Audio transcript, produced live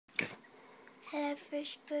Hello,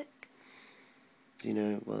 Facebook. Do you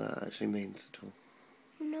know what that actually means at all?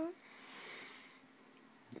 No.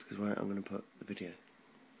 It's because I'm going to put the video.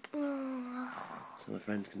 So my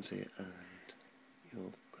friends can see it and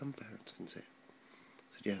your grandparents can see it.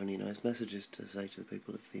 So do you have any nice messages to say to the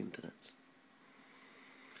people of the internet?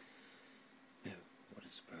 No, what a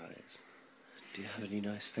surprise. Do you have any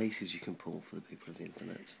nice faces you can pull for the people of the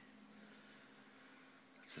internet?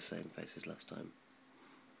 It's the same face as last time.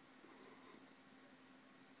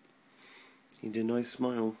 You do a nice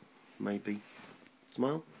smile, maybe.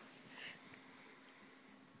 Smile?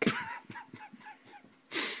 It's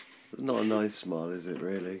not a nice smile, is it,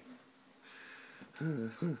 really?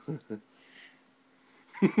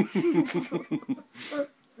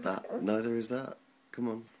 That, neither is that. Come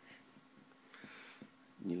on.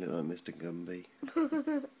 You look like Mr. Gumby.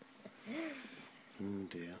 Oh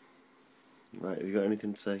dear. Right, have you got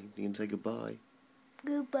anything to say? You can say goodbye.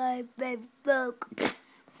 Goodbye, baby bug.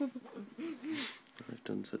 I've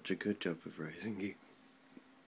done such a good job of raising you.